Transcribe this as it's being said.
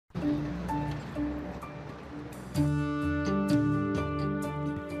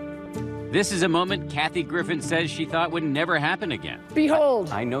This is a moment Kathy Griffin says she thought would never happen again. Behold.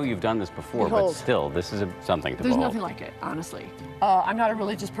 I know you've done this before, Behold. but still, this is something to There's behold. nothing like it, honestly. I'm not a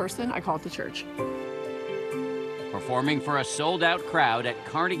religious person. I call it the church. Performing for a sold-out crowd at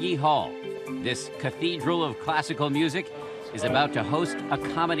Carnegie Hall, this cathedral of classical music is about to host a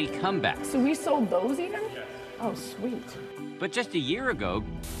comedy comeback. So we sold those even? Yes. Oh, sweet. But just a year ago,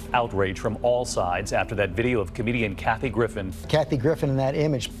 outrage from all sides after that video of comedian Kathy Griffin. Kathy Griffin in that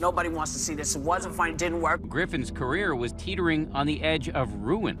image. Nobody wants to see this. It wasn't fun. It didn't work. Griffin's career was teetering on the edge of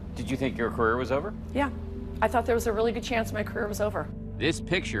ruin. Did you think your career was over? Yeah. I thought there was a really good chance my career was over. This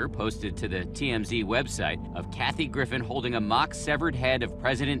picture, posted to the TMZ website, of Kathy Griffin holding a mock severed head of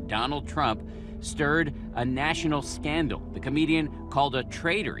President Donald Trump stirred a national scandal. The comedian called a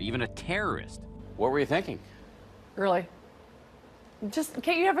traitor, even a terrorist. What were you thinking? Really?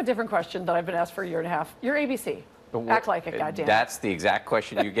 Can't you have a different question that I've been asked for a year and a half? You're ABC. Act like it, goddamn. That's the exact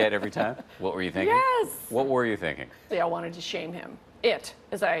question you get every time? What were you thinking? Yes. What were you thinking? I wanted to shame him. It,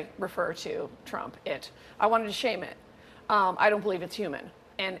 as I refer to Trump, it. I wanted to shame it. I don't believe it's human.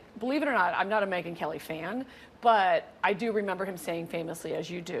 And believe it or not, I'm not a Megyn Kelly fan, but I do remember him saying famously, as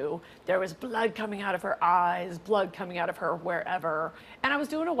you do, there was blood coming out of her eyes, blood coming out of her wherever. And I was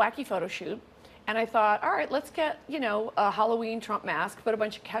doing a wacky photo shoot. And I thought, all right, let's get, a Halloween Trump mask, put a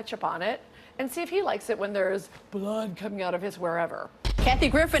bunch of ketchup on it, and see if he likes it when there's blood coming out of his wherever. Kathy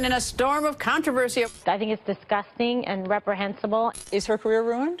Griffin in a storm of controversy. I think it's disgusting and reprehensible. Is her career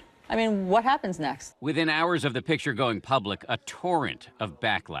ruined? I mean, what happens next? Within hours of the picture going public, a torrent of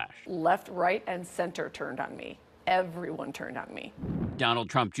backlash. Left, right, and center turned on me. Everyone turned on me.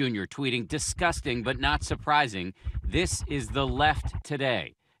 Donald Trump Jr. tweeting, disgusting but not surprising, this is the left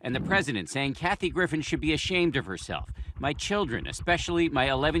today. And the president saying Kathy Griffin should be ashamed of herself. My children, especially my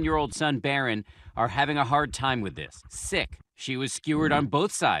 11-year-old son Barron, are having a hard time with this. Sick. She was skewered on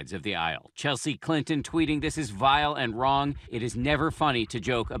both sides of the aisle. Chelsea Clinton tweeting, this is vile and wrong. It is never funny to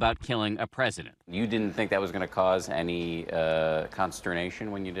joke about killing a president. You didn't think that was going to cause any consternation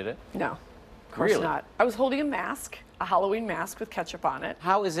when you did it? No, of course not. I was holding a mask, a Halloween mask with ketchup on it.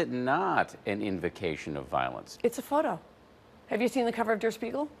 How is it not an invocation of violence? It's a photo. Have you seen the cover of Der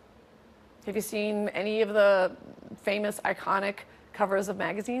Spiegel? Have you seen any of the famous, iconic covers of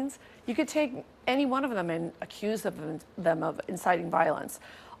magazines? You could take any one of them and accuse them of inciting violence.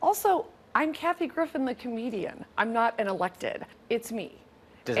 Also, I'm Kathy Griffin, the comedian. I'm not an elected. It's me.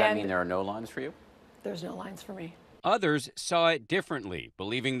 Does that mean there are no lines for you? There's no lines for me. Others saw it differently,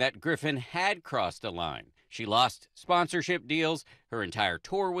 believing that Griffin had crossed a line. She lost sponsorship deals, her entire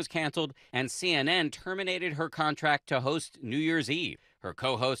tour was canceled, and CNN terminated her contract to host New Year's Eve. Her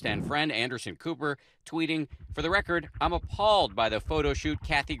co-host and friend Anderson Cooper tweeting, for the record, I'm appalled by the photo shoot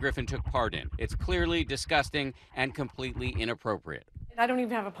Kathy Griffin took part in. It's clearly disgusting and completely inappropriate. I don't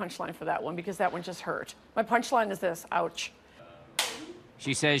even have a punchline for that one because that one just hurt. My punchline is this, ouch.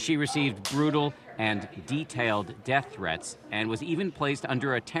 She says she received brutal and detailed death threats and was even placed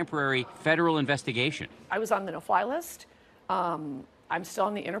under a temporary federal investigation. I was on the no-fly list. I'm still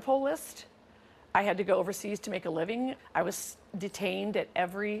on the Interpol list. I had to go overseas to make a living. I was detained at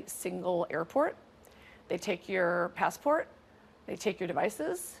every single airport. They take your passport, they take your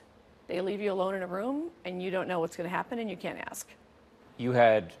devices, they leave you alone in a room, and you don't know what's going to happen, and you can't ask. You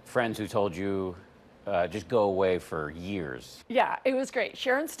had friends who told you just go away for years. Yeah, it was great.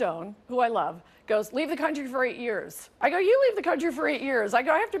 Sharon Stone, who I love, goes, leave the country for 8 years. I go, you leave the country for 8 years. I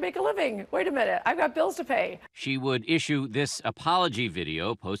go, I have to make a living. Wait a minute, I've got bills to pay. She would issue this apology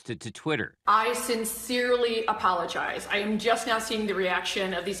video posted to Twitter. I sincerely apologize. I am just now seeing the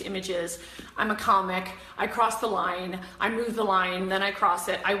reaction of these images. I'm a comic. I crossed the line. I moved the line, then I cross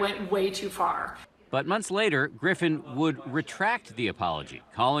it. I went way too far. But months later, Griffin would retract the apology,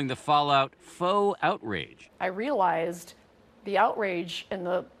 calling the fallout faux outrage. I realized the outrage and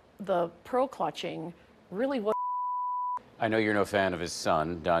the pearl clutching really was. I know you're no fan of his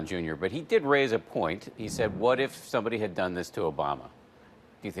son, Don Jr., but he did raise a point. He said, what if somebody had done this to Obama?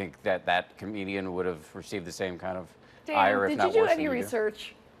 Do you think that that comedian would have received the same kind of ire, if not worse? Did you do any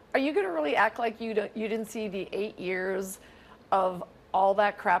research? Are you going to really act like you didn't see the 8 years of all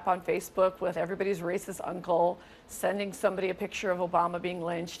that crap on Facebook with everybody's racist uncle sending somebody a picture of Obama being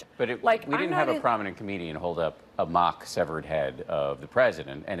lynched? But we didn't have a prominent comedian hold up a mock severed head of the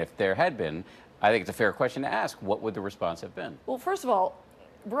president. And if there had been, I think it's a fair question to ask, what would the response have been? Well, first of all,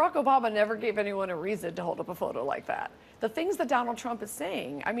 Barack Obama never gave anyone a reason to hold up a photo like that. The things that Donald Trump is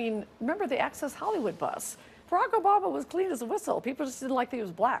saying, I mean, remember the Access Hollywood bus? Barack Obama was clean as a whistle. People just didn't like that he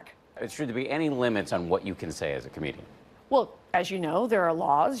was black. Should there be any limits on what you can say as a comedian? Well, as you know, there are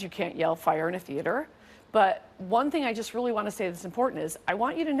laws. You can't yell fire in a theater. But one thing I just really want to say that's important is I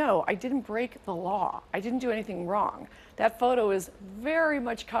want you to know I didn't break the law. I didn't do anything wrong. That photo is very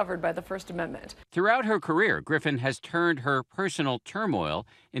much covered by the First Amendment. Throughout her career, Griffin has turned her personal turmoil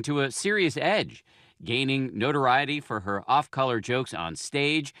into a serious edge, gaining notoriety for her off-color jokes on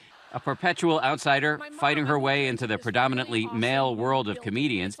stage, a perpetual outsider fighting her way into the predominantly male world of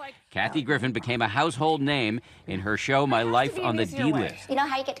comedians. Kathy Griffin became a household name in her show My Life on the D-List. You know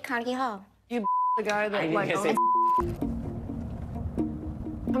how you get to Carnegie Hall? You the guy that like owns...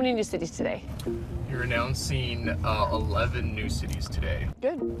 How many new cities today? You're announcing 11 new cities today.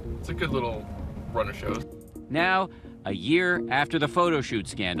 Good. It's a good little run of shows. Now, a year after the photo shoot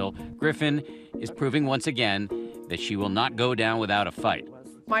scandal, Griffin is proving once again that she will not go down without a fight.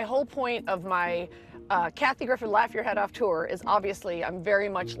 My whole point of my Kathy Griffin Laugh Your Head Off tour is obviously I'm very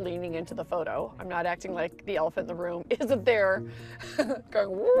much leaning into the photo. I'm not acting like the elephant in the room isn't there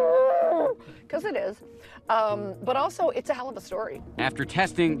going, because it is. But also, it's a hell of a story. After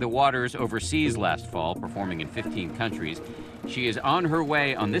testing the waters overseas last fall, performing in 15 countries, she is on her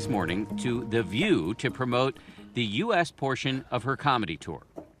way on this morning to The View to promote the U.S. portion of her comedy tour.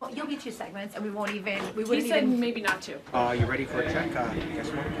 Well, you'll be 2 segments, and we wouldn't He said even. maybe not to. You ready for a check? Guess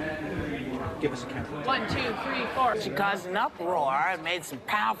what? Give us a count. 1, 2, 3, 4. She caused an uproar and made some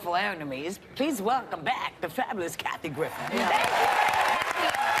powerful enemies. Please welcome back the fabulous Kathy Griffin. I'm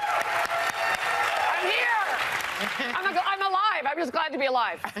here. I'm alive. I'm just glad to be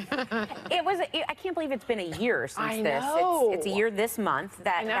alive. I can't believe it's been a year since I this. know. It's a year this month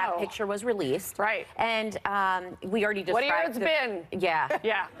that that picture was released. Right. And we already described. What a year it's been. Yeah.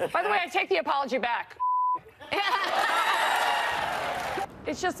 Yeah. By the way, I take the apology back.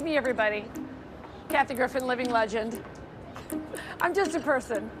 It's just me, everybody. Kathy Griffin, living legend. I'm just a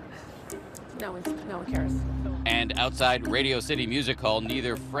person. No one cares. And outside Radio City Music Hall,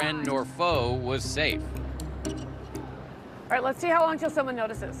 neither friend nor foe was safe. All right, let's see how long till someone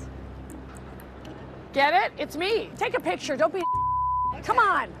notices. Get it? It's me. Take a picture. Don't be. Come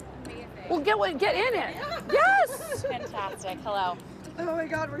on. We'll get in it. Yes. Fantastic. Hello. Oh my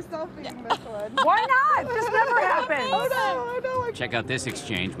God, we're selfieing this one. Why not? This never happens. Oh no. Check out this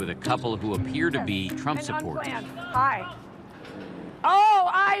exchange with a couple who appear to be Trump supporters. Hi. Oh,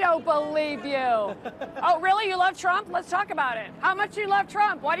 I don't believe you. Oh, really? You love Trump? Let's talk about it. How much do you love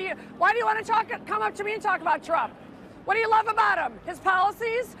Trump? Why do you want to come up to me and talk about Trump? What do you love about him? His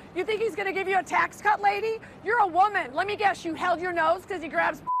policies? You think he's going to give you a tax cut, lady? You're a woman. Let me guess, you held your nose because he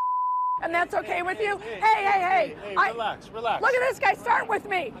grabs and that's okay with you? Hey. Relax. Look at this guy. Start with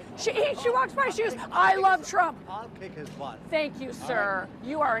me. She walks by. She goes, I love Trump. I'll kick his butt. Thank you, sir.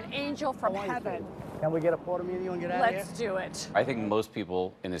 You are an angel from heaven. Can we get a photo of me and you and get out of here? Let's do it. I think most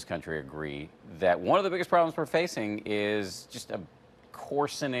people in this country agree that one of the biggest problems we're facing is just a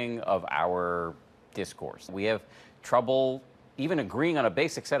coarsening of our discourse. We have trouble even agreeing on a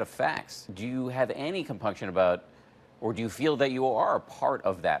basic set of facts. Do you have any compunction about, or do you feel that you are a part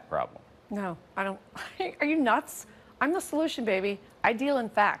of that problem? No, I don't. Are you nuts? I'm the solution, baby. I deal in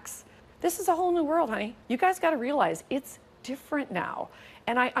facts. This is a whole new world, honey. You guys got to realize it's different now.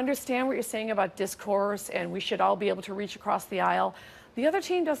 And I understand what you're saying about discourse and we should all be able to reach across the aisle. The other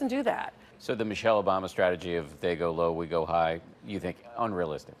team doesn't do that. So the Michelle Obama strategy of they go low, we go high, you think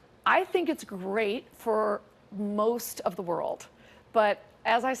unrealistic? I think it's great for most of the world. But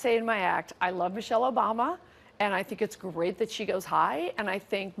as I say in my act, I love Michelle Obama. And I think it's great that she goes high, and I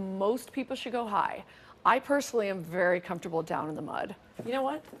think most people should go high. I personally am very comfortable down in the mud. You know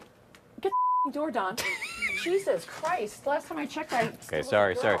what? Get the door done. Jesus Christ! Last time I checked, Okay,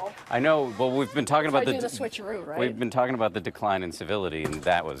 sorry. I know. Well, we've been talking about the switcheroo, right? We've been talking about the decline in civility, and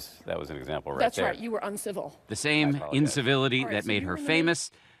that was an example right there. That's right. You were uncivil. The same incivility Right, that so made you her were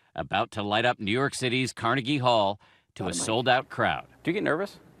famous, about to light up New York City's Carnegie Hall to a sold-out crowd. Do you get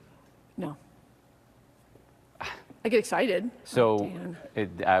nervous? No. I get excited. So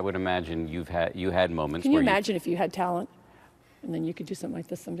I would imagine you had moments. Can you imagine if you had talent, and then you could do something like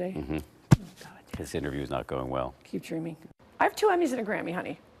this someday? Mm-hmm. Oh, God. This interview is not going well. Keep dreaming. I have 2 Emmys and a Grammy,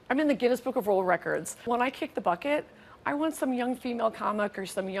 honey. I'm in the Guinness Book of World Records. When I kick the bucket, I want some young female comic or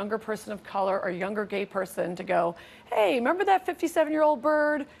some younger person of color or younger gay person to go, hey, remember that 57-year-old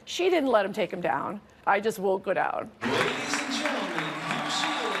bird? She didn't let him take him down. I just won't go down. Ladies and gentlemen, here she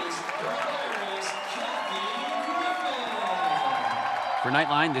is, the hilarious Kathy Griffin. For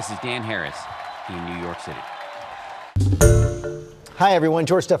Nightline, this is Dan Harris in New York City. Hi everyone,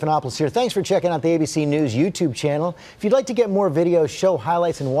 George Stephanopoulos here. Thanks for checking out the ABC News YouTube channel. If you'd like to get more videos, show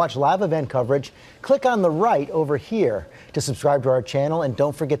highlights, and watch live event coverage, click on the right over here to subscribe to our channel, and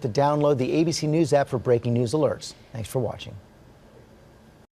don't forget to download the ABC News app for breaking news alerts. Thanks for watching.